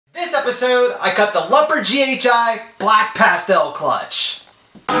episode, I cut the Leopard GHI black pastel clutch.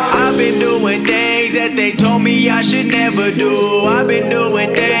 I've been doing things that they told me I should never do. I've been doing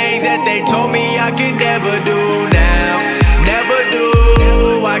things that they told me I could never do now. Never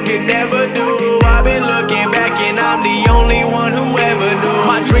do, I could never do. I've been looking back and I'm the only one who ever knew.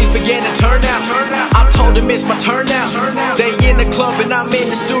 My dreams began to turn out. I told them it's my turn out. They in the club and I'm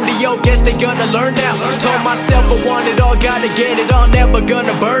in the studio. Guess they gonna learn now. Told myself I want it all, gotta get it all, never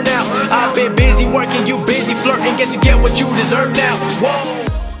gonna burn out. I've been busy working, you busy flirting. Guess you get what you deserve now. Whoa.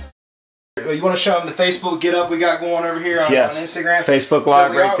 You want to show them the Facebook get up we got going over here on Instagram? Facebook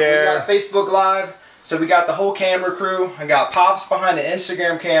Live right there. We got Facebook Live. So we got the whole camera crew. I got Pops behind the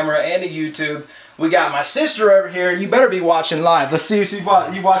Instagram camera and the YouTube. We got my sister over here, and you better be watching live. Let's see if you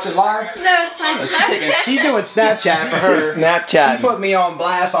watching live. No, it's my Snapchat. She's doing Snapchat for her. Snapchat. She put me on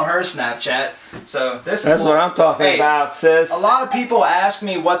blast on her Snapchat. So this is what I'm talking about, sis. A lot of people ask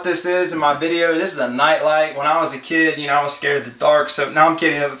me what this is in my video. This is a nightlight. When I was a kid, you know, I was scared of the dark. So now I'm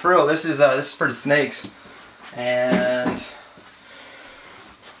kidding, but for real, this is for the snakes. And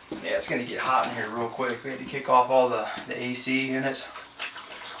yeah, it's gonna get hot in here real quick. We had to kick off all the AC units.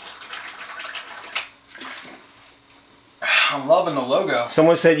 I'm loving the logo.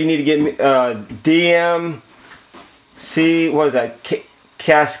 Someone said you need to get me DMC. What is that?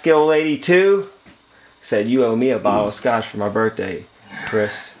 Caskill 82 said you owe me a bottle of scotch for my birthday,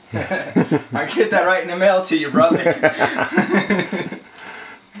 Chris. I get that right in the mail to you, brother.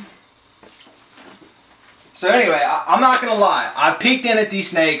 So anyway, I'm not gonna lie. I peeked in at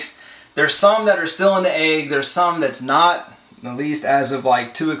these snakes. There's some that are still in the egg. There's some that's not. At least as of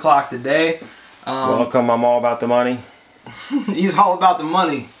like 2 o'clock today. Welcome. I'm all about the money. He's all about the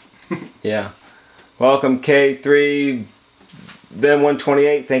money. Yeah. Welcome K3 Ben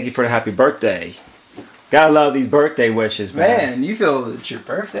 128. Thank you for the happy birthday. Gotta love these birthday wishes, man. Man, you feel it's your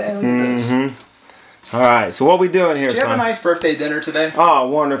birthday? Look at this. Alright, so what we doing here, Did you have a nice birthday dinner today? Oh,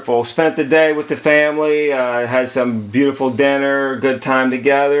 wonderful. Spent the day with the family. Had some beautiful dinner. Good time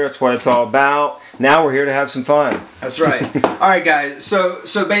together. That's what it's all about. Now we're here to have some fun. That's right. Alright guys, so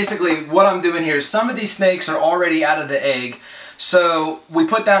basically what I'm doing here is some of these snakes are already out of the egg. So we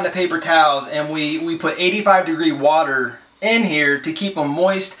put down the paper towels and we put 85-degree water in here to keep them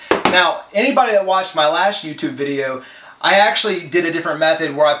moist. Now, anybody that watched my last YouTube video, I actually did a different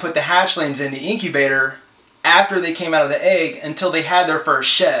method where I put the hatchlings in the incubator after they came out of the egg until they had their first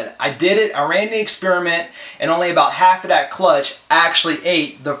shed. I did it, I ran the experiment, and only about half of that clutch actually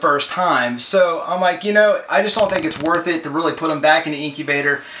ate the first time. So I'm like, you know, I just don't think it's worth it to really put them back in the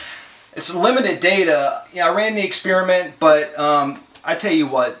incubator. It's limited data. You know, I ran the experiment, but I tell you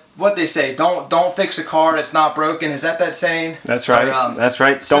what they say, don't fix a car that's not broken. Is that saying? That's right. That's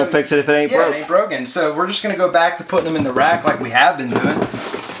right. So, don't fix it if it ain't broke. Yeah, it ain't broken. So we're just going to go back to putting them in the rack like we have been doing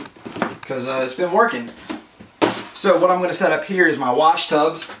because it's been working. So what I'm going to set up here is my wash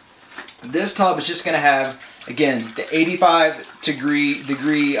tubs. This tub is just going to have, again, the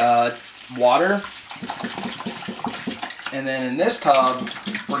 85-degree water. And then in this tub,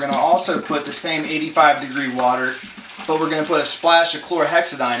 we're going to also put the same 85-degree water, but we're going to put a splash of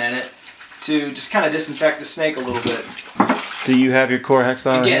chlorhexidine in it to just kind of disinfect the snake a little bit. Do you have your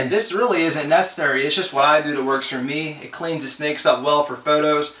chlorhexidine? Again, this really isn't necessary. It's just what I do that works for me. It cleans the snakes up well for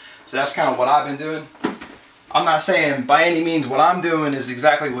photos, so that's kind of what I've been doing. I'm not saying by any means what I'm doing is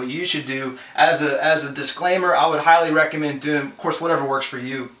exactly what you should do. As a disclaimer, I would highly recommend doing, of course, whatever works for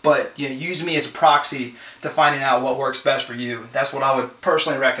you. But you know, use me as a proxy to finding out what works best for you. That's what I would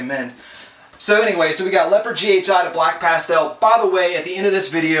personally recommend. So anyway, so we got Leopard GHI to black pastel. By the way, at the end of this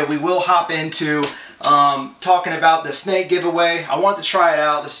video, we will hop into talking about the snake giveaway. I want to try it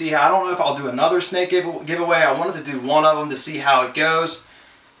out to see how. I don't know if I'll do another snake giveaway. I wanted to do one of them to see how it goes.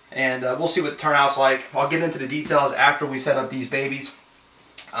 And we'll see what the turnout's like. I'll get into the details after we set up these babies.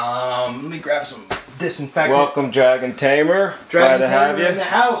 Let me grab some disinfectant. Welcome, Dragon Tamer. Dragon Glad to have Tamer you in the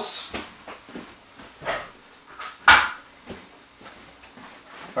house.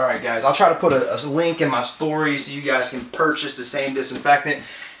 Alright guys, I'll try to put a link in my story so you guys can purchase the same disinfectant.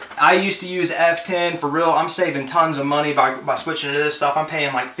 I used to use F10 for real. I'm saving tons of money by switching to this stuff. I'm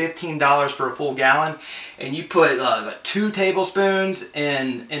paying like $15 for a full gallon. And you put 2 tablespoons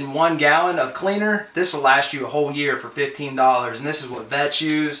in 1 gallon of cleaner. This will last you a whole year for $15. And this is what vets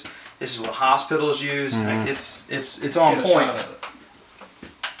use. This is what hospitals use. Like it's on point.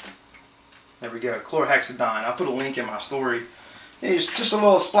 There we go. Chlorhexidine. I'll put a link in my story. Yeah, just a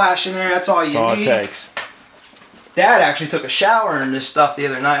little splash in there. That's all you need. All it takes. Dad actually took a shower in this stuff the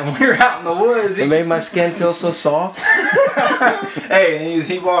other night when we were out in the woods. It made my skin feel so soft. Hey, and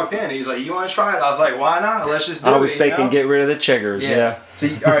he walked in. He's like, "You want to try it?" I was like, "Why not? Let's just do it." I was thinking, get rid of the chiggers. Yeah. So,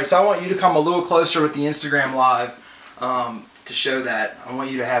 all right. So I want you to come a little closer with the Instagram live to show that. I want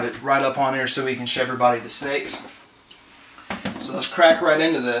you to have it right up on here so we can show everybody the snakes. So let's crack right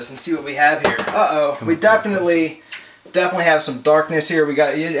into this and see what we have here. Uh-oh. We definitely have some darkness here. We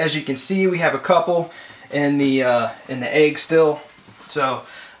got, as you can see, we have a couple in the egg still. So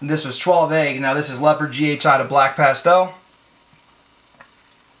this was 12 egg. Now this is Leopard GHI to Black Pastel.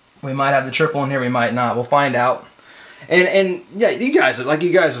 We might have the triple in here, we might not. We'll find out. And yeah, you guys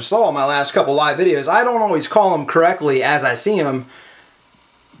have saw in my last couple live videos, I don't always call them correctly as I see them,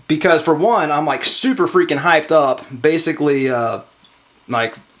 because for one, I'm like super freaking hyped up, basically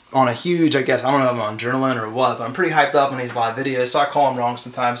like on a huge, I guess, I don't know if I'm on adrenaline or what, but I'm pretty hyped up on these live videos, so I call them wrong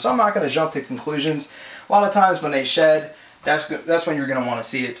sometimes. So I'm not going to jump to conclusions. A lot of times when they shed, that's when you're going to want to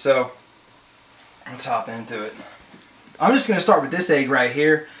see it. So let's hop into it. I'm just going to start with this egg right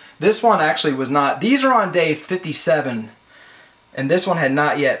here. This one actually was not, these are on day 57, and this one had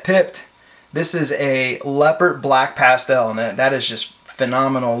not yet pipped. This is a Leopard Black Pastel, and that is just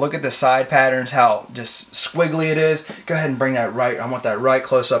phenomenal. Look at the side patterns, how just squiggly it is. Go ahead and bring that right, I want that right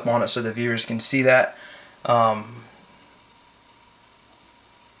close up on it so the viewers can see that.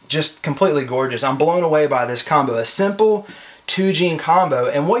 Just completely gorgeous. I'm blown away by this combo. A simple 2-gene combo,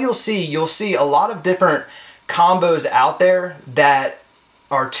 and what you'll see a lot of different combos out there that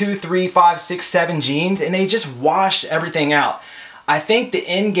are 2, 3, 5, 6, 7 genes, and they just wash everything out. I think the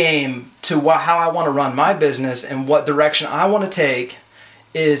end game to how I want to run my business and what direction I want to take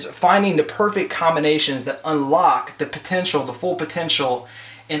is finding the perfect combinations that unlock the potential, the full potential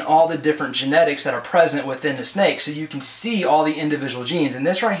in all the different genetics that are present within the snake, so you can see all the individual genes. And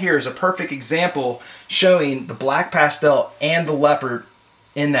this right here is a perfect example showing the Black Pastel and the Leopard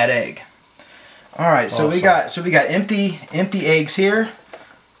in that egg. All right, so awesome. we got empty eggs here.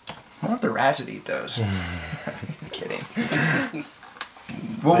 I wonder if the rats would eat those. I'm kidding.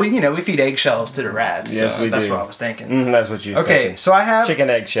 Well, we feed eggshells to the rats. Yes, so we that's do. what I was thinking. That's what you said. Okay, so I have chicken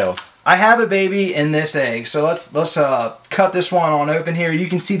eggshells. I have a baby in this egg, so let's cut this one on open here. You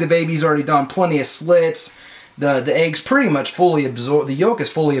can see the baby's already done plenty of slits. The egg's pretty much fully absorbed. The yolk is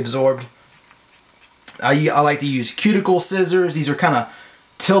fully absorbed. I like to use cuticle scissors. These are kind of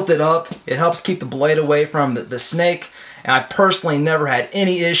tilted up. It helps keep the blade away from the snake. And I've personally never had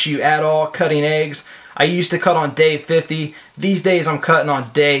any issue at all cutting eggs. I used to cut on day 50. These days I'm cutting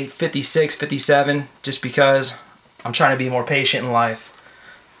on day 56, 57, just because I'm trying to be more patient in life.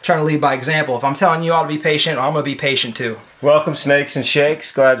 I'm trying to lead by example. If I'm telling you all to be patient, I'm going to be patient too. Welcome, Snakes and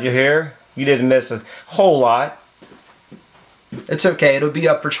Shakes. Glad you're here. You didn't miss a whole lot. It's okay. It'll be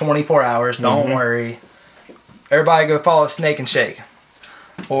up for 24 hours. Don't worry. Everybody go follow Snake and Shake.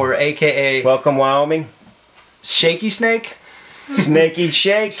 Or AKA... Welcome, Wyoming. Shaky Snake? Snaky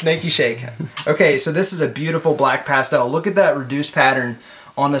Shake. Snaky Shake. Okay, so this is a beautiful Black Pastel. Look at that reduced pattern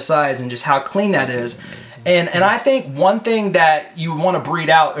on the sides and just how clean that is. And I think one thing that you want to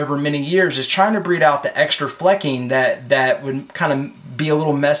breed out over many years is trying to breed out the extra flecking that would kind of be a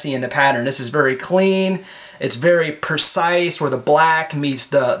little messy in the pattern. This is very clean. It's very precise where the black meets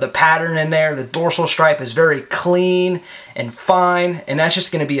the pattern in there. The dorsal stripe is very clean and fine, and that's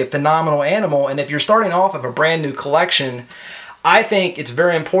just going to be a phenomenal animal. And if you're starting off of a brand new collection, I think it's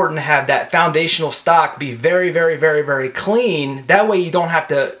very important to have that foundational stock be very, very, very, very clean. That way you don't have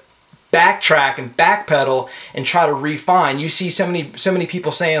to backtrack and backpedal and try to refine. You see so many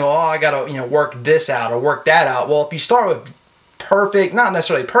people saying, "Well, I got to work this out or work that out." Well, if you start with perfect, not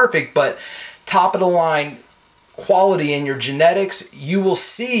necessarily perfect, but top of the line quality in your genetics, you will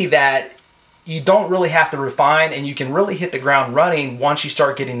see that you don't really have to refine, and you can really hit the ground running once you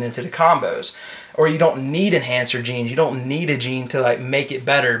start getting into the combos. Or you don't need enhancer genes. You don't need a gene to like make it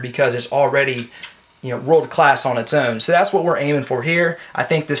better because it's already world class on its own. So that's what we're aiming for here. I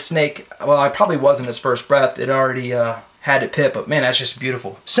think this snake, well, it probably wasn't its first breath. It already had it pip, but man, that's just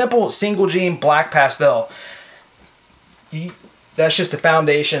beautiful. Simple single gene Black Pastel. That's just the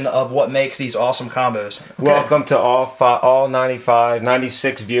foundation of what makes these awesome combos. Okay. Welcome to all 95,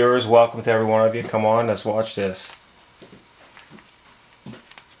 96 viewers. Welcome to every one of you. Come on, let's watch this.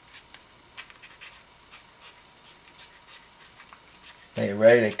 They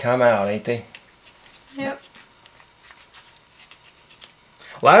ready to come out, ain't they? Yep.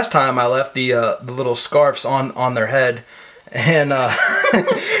 Last time I left the little scarves on their head, and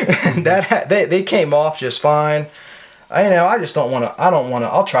they came off just fine. I just don't want to.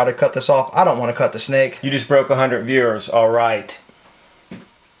 I'll try to cut this off. I don't want to cut the snake. You just broke 100 viewers. All right.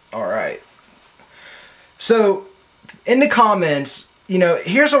 All right. So in the comments, you know,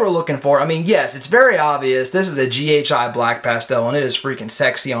 here's what we're looking for. I mean, yes, it's very obvious. This is a GHI black pastel, and it is freaking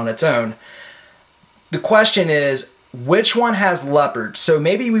sexy on its own. The question is, which one has leopard? So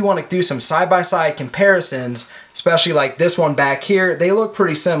maybe we want to do some side-by-side comparisons, especially like this one back here. They look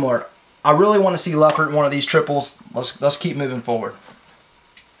pretty similar. I really want to see leopard in one of these triples. Let's keep moving forward.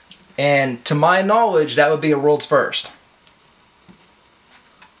 And to my knowledge, that would be a world's first.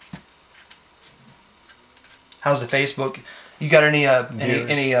 How's the Facebook? You got any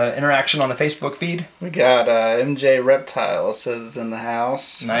interaction on the Facebook feed? We got MJ Reptile says in the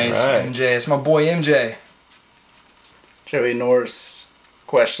house. Nice, right. MJ. It's my boy MJ. Joey Norris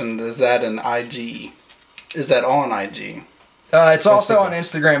questioned, is that an IG? Is that on IG? It's also on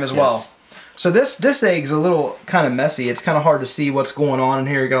Instagram as well. Yes. So this egg's a little kind of messy. It's kind of hard to see what's going on in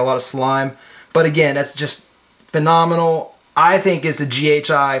here. You got a lot of slime. But again, that's just phenomenal. I think it's a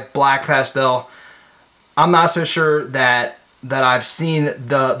GHI black pastel. I'm not so sure that I've seen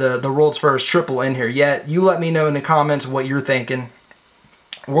the world's first triple in here yet. You let me know in the comments what you're thinking.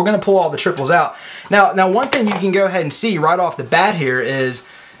 We're going to pull all the triples out. Now one thing you can go ahead and see right off the bat here is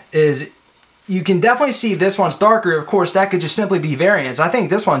you can definitely see this one's darker. Of course, that could just simply be variance. I think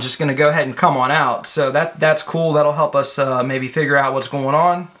this one's just going to go ahead and come on out. So that's cool. That'll help us maybe figure out what's going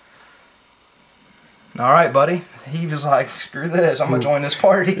on. All right, buddy. He was like, screw this. I'm going to join this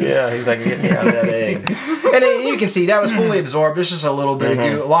party. Yeah, he's like, get me out of that egg. And you can see that was fully absorbed. It's just a little bit of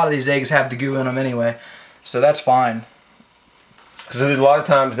goo. A lot of these eggs have the goo in them anyway. So that's fine. Because a lot of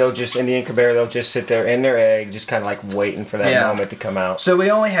times they'll just, in the incubator, they'll just sit there in their egg, just kind of like waiting for that moment to come out. So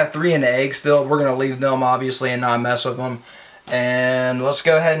we only have 3 in the egg still. We're going to leave them, obviously, and not mess with them. And let's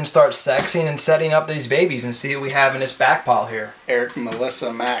go ahead and start sexing and setting up these babies and see what we have in this back pile here. Eric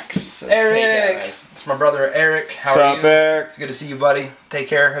Melissa Max says, Eric! hey guys. It's my brother Eric. How What's are up, you? Eric? It's good to see you, buddy. Take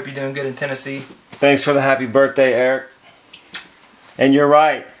care. Hope you're doing good in Tennessee. Thanks for the happy birthday, Eric. And you're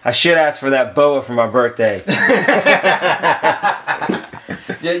right. I should ask for that boa for my birthday.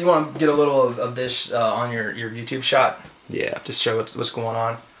 Yeah, you want to get a little of this on your YouTube shot? Yeah. Just show what's going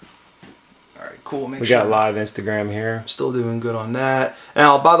on. All right, cool. We got live Instagram here. Still doing good on that.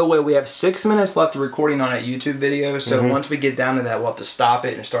 Now, by the way, we have 6 minutes left of recording on that YouTube video. So once we get down to that, we'll have to stop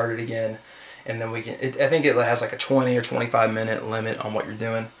it and start it again. And then we can, I think it has like a 20 or 25 minute limit on what you're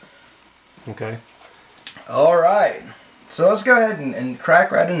doing. Okay. All right. So let's go ahead and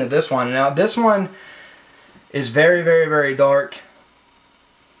crack right into this one. Now, this one is very, very, very dark.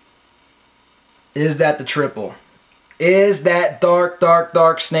 Is that the triple? Is that dark, dark,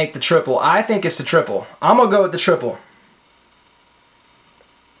 dark snake the triple? I think it's the triple. I'm going to go with the triple.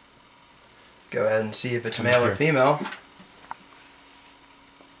 Go ahead and see if it's male or female.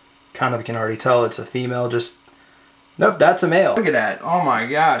 Kind of can already tell it's a female. Just, nope, that's a male. Look at that. Oh my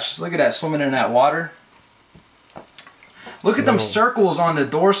gosh. Just look at that swimming in that water. Look at them circles on the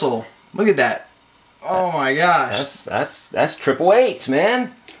dorsal. Look at that. Oh my gosh. That's triple eights,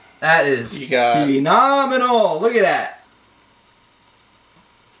 man. That is phenomenal. Look at that.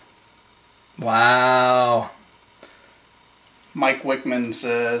 Wow. Mike Wickman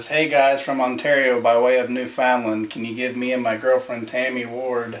says, hey guys from Ontario by way of Newfoundland, can you give me and my girlfriend Tammy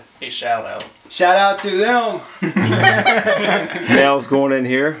Ward a shout out? Shout out to them. Male's going in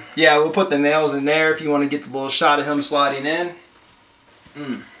here. Yeah, we'll put the males in there if you want to get the little shot of him sliding in.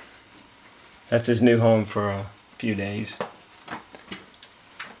 That's his new home for a few days.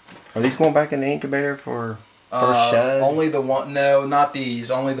 Are these going back in the incubator for first shed? Only the one. No, not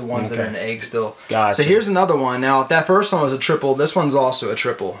these. Only the ones that are in the egg still. Gotcha. So here's another one. Now, if that first one was a triple, this one's also a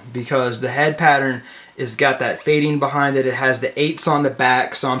triple because the head pattern is got that fading behind it. It has the 8s on the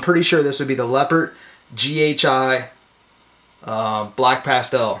back, so I'm pretty sure this would be the Leopard GHI black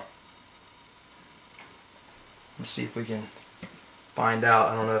pastel. Let's see if we can find out.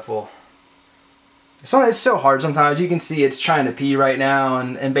 I don't know if we'll. It's so hard sometimes. You can see it's trying to pee right now,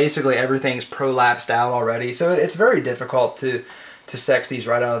 and basically everything's prolapsed out already. So it's very difficult to sex these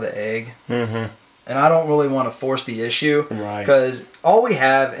right out of the egg. And I don't really want to force the issue. Right. Because all we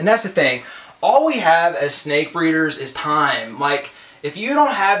have, and that's the thing, all we have as snake breeders is time. Like, if you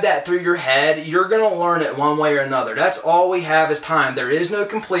don't have that through your head, you're going to learn it one way or another. That's all we have is time. There is no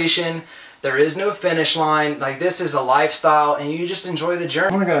completion. There is no finish line. Like, this is a lifestyle, and you just enjoy the journey.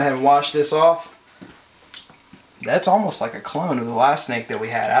 I'm going to go ahead and wash this off. That's almost like a clone of the last snake that we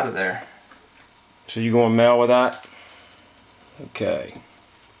had out of there. So you going male with that? Okay.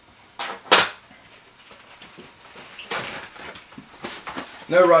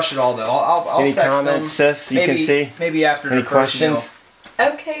 No rush at all, though. I'll Any sex comments, them. sis? You can see. Maybe after Any the first meal. questions?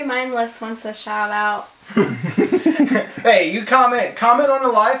 Okay, mindless wants a shout out. Hey, you comment on the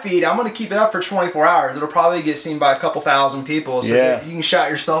live feed. I'm gonna keep it up for 24 hours. It'll probably get seen by a couple thousand people. So Yeah. you can shout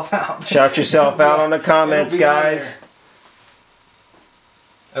yourself out. Shout yourself out on the comments, It'll be on guys.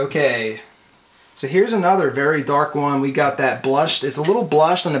 there. Okay. So here's another very dark one. We got that blushed. It's a little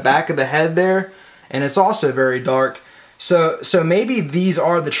blushed on the back of the head there, and it's also very dark. So maybe these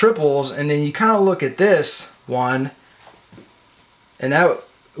are the triples, and then you kind of look at this one, and that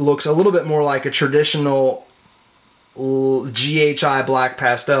looks a little bit more like a traditional GHI black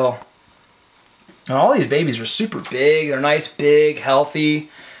pastel. And all these babies are super big. They're nice, big, healthy.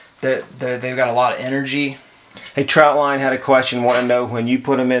 They've got a lot of energy. Hey, Troutline had a question. Want to know, when you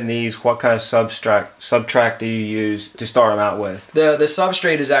put them in these, what kind of subtract do you use to start them out with? The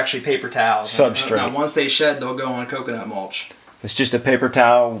substrate is actually paper towels. Substrate. Now, once they shed, they'll go on coconut mulch. It's just a paper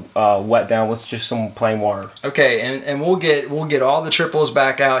towel wet down with just some plain water. Okay, and we'll get all the triples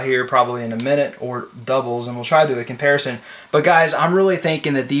back out here probably in a minute, or doubles, and we'll try to do a comparison. But guys, I'm really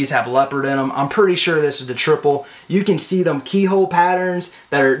thinking that these have leopard in them. I'm pretty sure this is the triple. You can see them keyhole patterns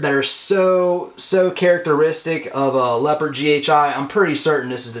that are so characteristic of a Leopard GHI. I'm pretty certain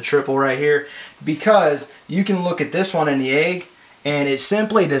this is the triple right here, because you can look at this one in the egg, and it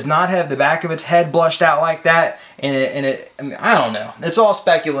simply does not have the back of its head blushed out like that. And I mean, I don't know. It's all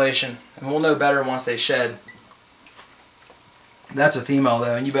speculation, and we'll know better once they shed. That's a female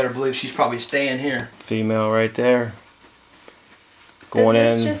though, and you better believe she's probably staying here. Female right there. Going in.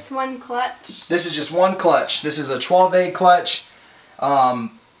 Is this just one clutch? This is just one clutch. This is a 12 egg clutch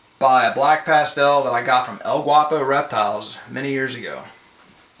by a black pastel that I got from El Guapo Reptiles many years ago.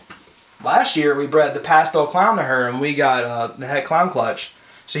 Last year we bred the pastel clown to her, and we got the het clown clutch.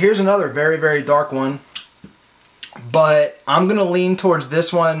 So here's another very, very dark one. But I'm going to lean towards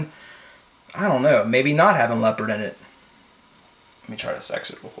this one. I don't know. Maybe not having leopard in it. Let me try to sex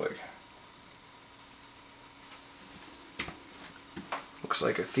it real quick. Looks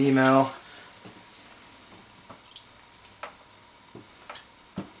like a female.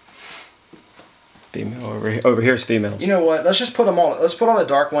 Female over here's females. You know what? Let's just put them all. Let's put all the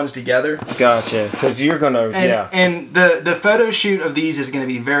dark ones together. Gotcha. Because you're gonna, yeah. And the photo shoot of these is going to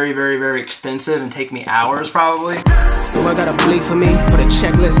be very, very, very extensive and take me hours probably. Do I gotta bleed for me? Put a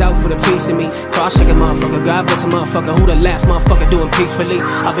checklist out for the piece of me. Cross-checking motherfucker, God bless a motherfucker. Who the last motherfucker doing peacefully?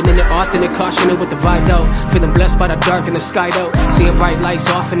 I've been in the authentic, cautioning with the vibe though. Feeling blessed by the dark in the sky though. Seeing bright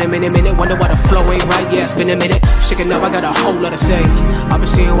lights off in a minute. Wonder why the flow ain't right. Yeah, it's been a minute. Shaking up, I got a whole lot to say. I've been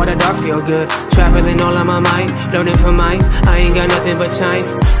seeing why the dark feel good. Traveling all on my mind, learning from minds. I ain't got nothing but time.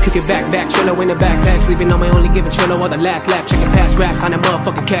 Kick it back, Trillo in the backpack. Sleeping on my only giving Trillo all the last lap. Checking past raps on that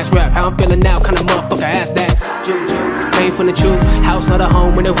motherfucking cash rap. How I'm feeling now, kinda motherfucker, ask that. Juju, pain from the truth. House not a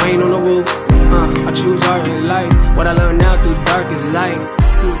home when it rain on the roof. I choose art and light. What I learn now through dark is light.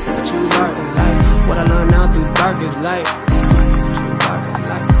 I choose art and light. What I learn now through dark is light.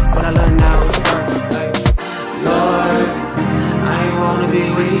 What I learn now is dark is light. Lord, I ain't wanna be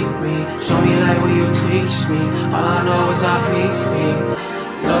weak, me. Show me like will you teach me. All I know is I peace me.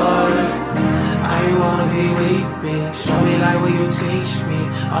 Lord, I ain't wanna be weak, me. Show me like will you teach me.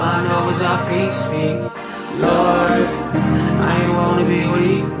 All I know is I peace me. Lord, I ain't wanna be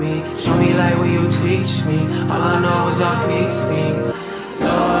weak, me. Show me like will you teach me. All I know is I peace me.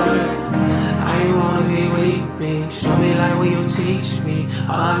 Lord, I ain't wanna be weak, me. Show me like will you teach me.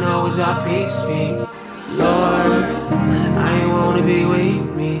 All I know is I peace me. Lord, I ain't wanna be weak,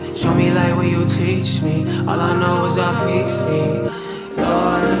 me. Show me like will you teach me. All I know is I peace me.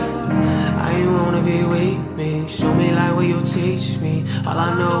 Lord, I ain't wanna be weak, me. Show me like will you teach me. All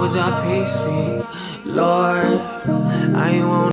I know is I peace me. Lord, I ain't wanna